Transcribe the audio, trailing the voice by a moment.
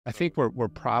I think we're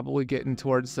probably getting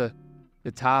towards the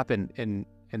top, and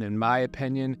in my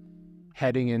opinion,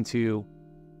 heading into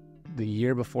the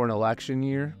year before an election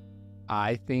year,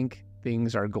 I think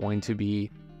things are going to be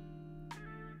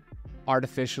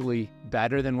artificially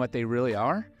better than what they really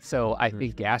are. So I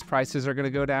think gas prices are going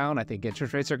to go down. I think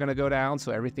interest rates are going to go down.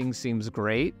 So everything seems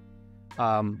great.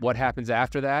 What happens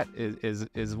after that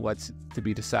is what's to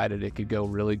be decided. It could go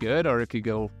really good, or it could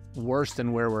go worse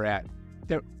than where we're at.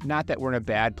 Not that we're in a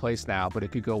bad place now, but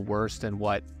it could go worse than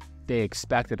what they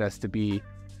expected us to be.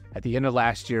 At the end of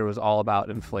last year, it was all about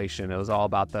inflation. It was all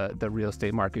about the real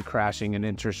estate market crashing and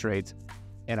interest rates.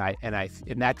 And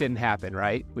that didn't happen,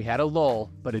 right? We had a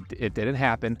lull, but it didn't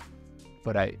happen.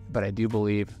 But I do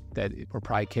believe that we're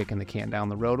probably kicking the can down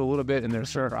the road a little bit, and there's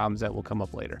certain problems that will come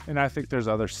up later. And I think there's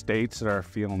other states that are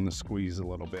feeling the squeeze a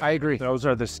little bit. I agree. Those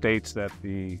are the states that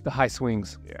the high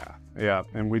swings. Yeah.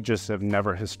 And we just have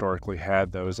never historically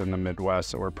had those in the Midwest,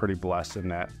 so we're pretty blessed in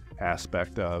that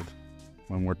aspect of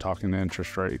when we're talking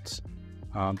interest rates.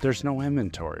 There's no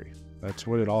inventory. That's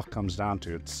what it all comes down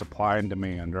to. It's supply and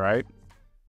demand, right?